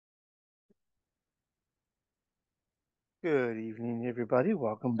Good evening, everybody.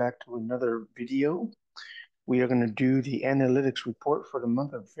 Welcome back to another video. We are going to do the analytics report for the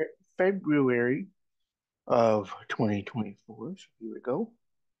month of February of 2024. So here we go.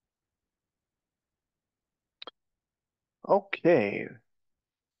 Okay.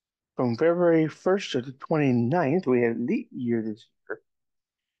 From February 1st to the 29th, we had leap year this year.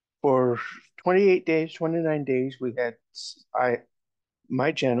 For 28 days, 29 days,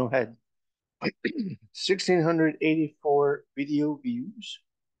 my channel had 1,684 video views.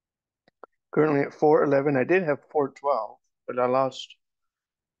 Currently at 411. I did have 412, but I lost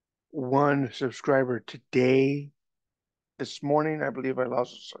one subscriber today. This morning, I believe I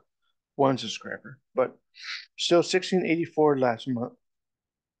lost one subscriber, but still 1684 last month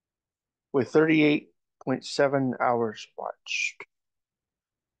with 38.7 hours watched.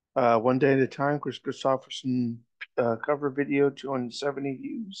 One day at a time, Chris Christopherson cover video, 270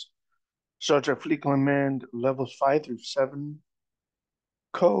 views. Star Trek Fleet Command levels 5 through 7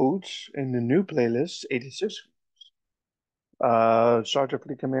 codes in the new playlist, 86 views. Star Trek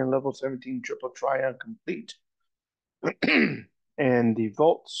Fleet Command level 17 triple triad complete. And the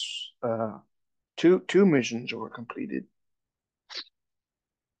vaults, two missions were completed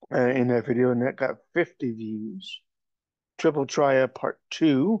in that video, and that got 50 views. Triple Triad Part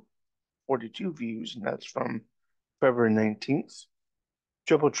 2, 42 views, and that's from February 19th.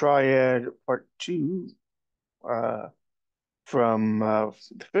 Triple Triad Part 2 from the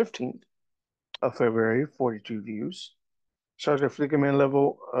 15th of February, 42 views. Star Trek Fleet Command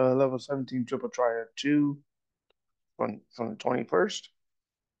level 17 Triple Triad 2 from the 21st.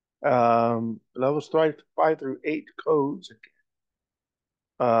 Levels 5 through 8 codes.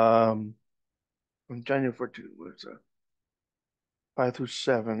 From January 14th was 5 through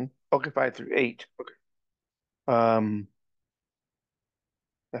 7. Okay, 5 through 8. Okay. Um,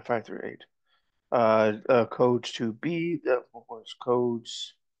 yeah, 5 through 8. Codes to B. That was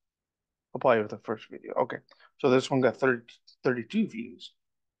codes. I'll probably with the first video. Okay. So this one got 32 views.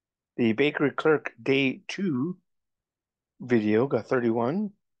 The Bakery Clerk Day 2 video got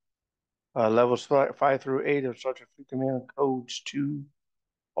 31. Levels 5 through 8 of Star Trek Fleet Command Codes 2,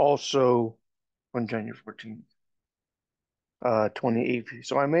 also on January 14th. 28 views.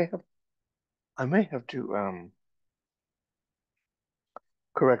 So I may have to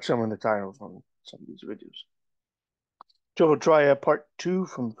correct some of the titles on some of these videos. Triple Triad Part 2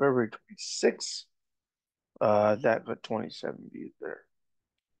 from February 26th. That got 27 views there.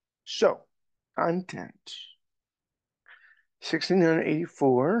 So, content.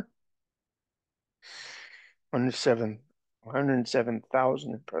 1,684,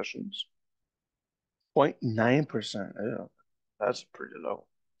 107,000 impressions. 0.9%. That's pretty low.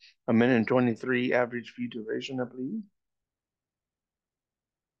 A minute and 23 average view duration, I believe.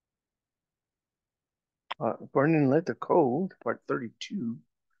 Burning Lit the Code, Part 32.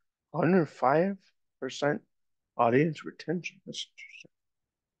 105% audience retention. That's interesting.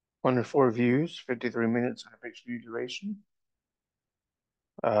 104 views, 53 minutes average view duration.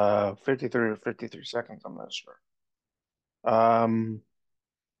 53 or 53 seconds, I'm not sure.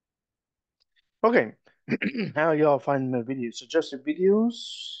 Okay. How y'all find my videos? Suggested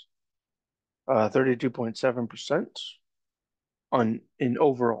videos, 32.7% in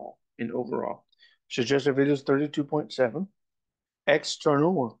overall. Suggested videos, 32.7.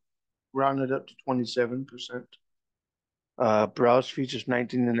 External, rounded up to 27%. Browse features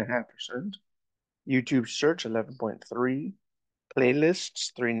 19.5%. YouTube search 11.3.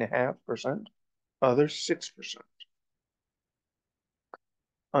 Playlists 3.5%. Others 6%.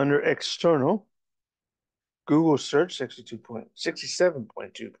 Under external, Google search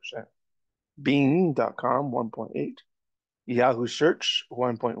 67.2%. Bing.com 1.8%. Yahoo search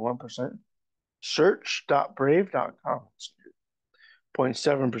 1.1%. Search.brave.com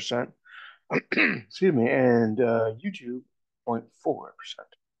 0.7%. Excuse me, and YouTube 0.4%.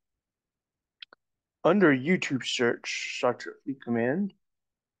 Under YouTube search, Star Trek Fleet Command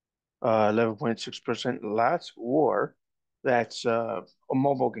 11.6%. Last War, that's a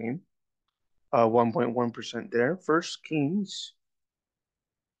mobile game, 1.1% there. First Kings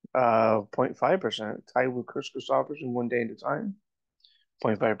 0.5%. Tied with Chris Christopherson One Day at a Time,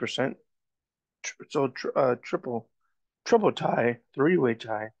 0.5%. So triple tie, three-way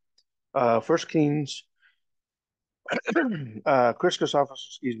tie. First Kings, Chris Christopherson,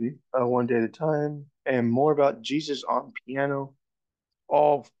 excuse me, One Day at a Time, and More About Jesus on Piano,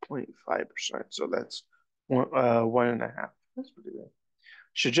 all 0.5%. So that's 1.5. That's pretty good.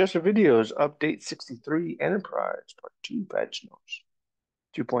 Suggested videos, Update 63 Enterprise, Part 2 patch notes,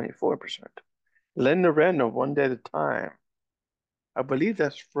 2.4%. Linda Randall, One Day at a Time. I believe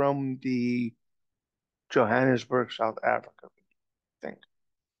that's from the Johannesburg, South Africa, I think.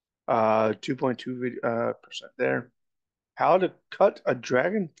 2.2% there. How to cut a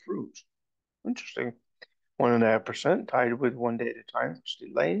dragon fruit. Interesting. 1.5%, tied with One Day at a Time.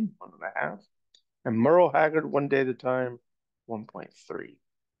 Steve Lane, 1.5. And Merle Haggard, One Day at a Time, 1.3.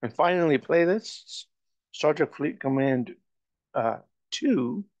 And finally, playlists. Star Trek Fleet Command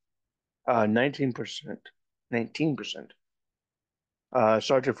 2, 19%. 19%.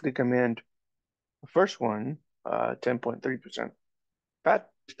 Star Trek Fleet Command, the first one, 10.3%.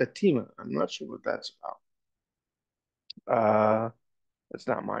 Fatima, I'm not sure what that's about. That's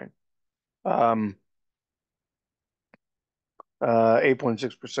not mine.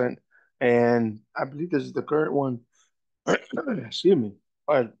 8.6%. And I believe this is the current one. Excuse me.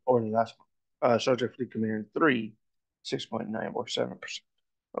 Or the last one. Star Trek Fleet Command 3, 6.9 or 7%.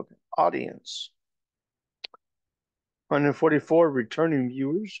 Okay. Audience. 144 returning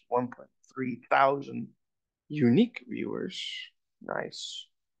viewers, 1.3 thousand unique viewers. Nice.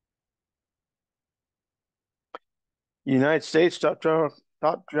 United States top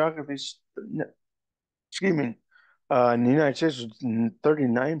geographies. Excuse me. In the United States was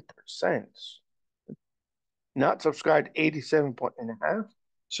 39%. Not subscribed 87.5.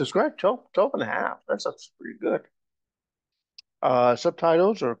 Subscribed 12 and a half. That's pretty good.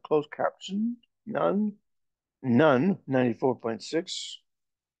 Subtitles or closed caption, none. None, 94.6.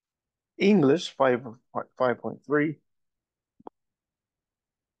 English, 5.3.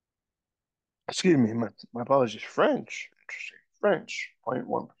 Excuse me, my apologies. French, interesting. French,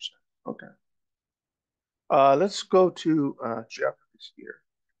 0.1%. Okay. Let's go to geographies here.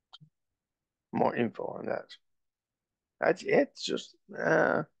 More info on that. That's it. Just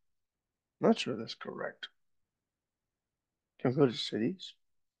not sure that's correct. Can we go to cities?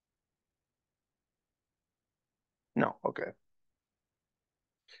 No. Okay.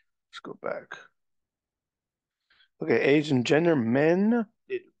 Let's go back. Okay, age and gender. Men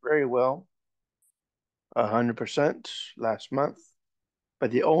did very well, 100% last month,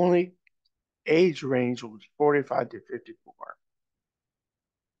 but the only age range was 45 to 54.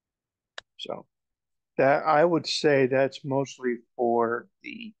 So that I would say that's mostly for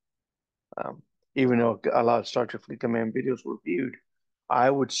the even though a lot of Star Trek Fleet Command videos were viewed, I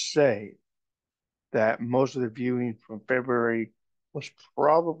would say that most of the viewing from February was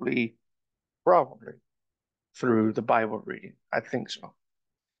probably through the Bible reading. I think so.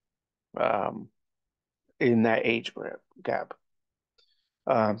 In that age gap.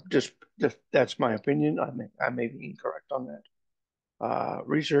 Just that's my opinion. I may be incorrect on that.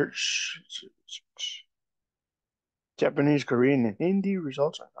 Research Japanese, Korean, and Hindi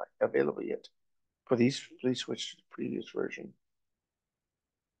results are not available yet. For these, please switch to the previous version.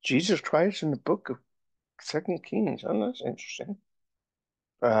 Jesus Christ in the book of Second Kings. Oh, that's interesting.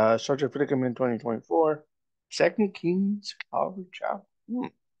 Subject predicament in 2024. Second Kings, Calvary Chapel.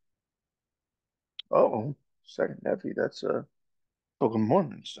 Oh, Second Nephi. That's Book of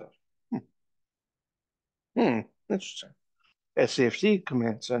Mormon stuff. Interesting. SCFC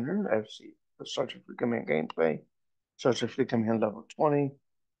Command Center, FC, Sergeant Fleet Command Gameplay, Sergeant Fleet Command Level 20,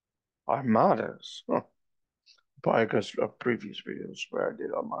 Armadas. Huh. Probably because of previous videos where I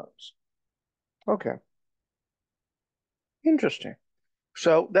did Armadas. Okay. Interesting.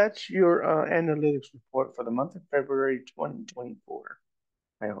 So that's your analytics report for the month of February 2024.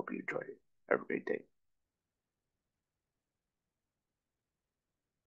 I hope you enjoyed it. Have a great day.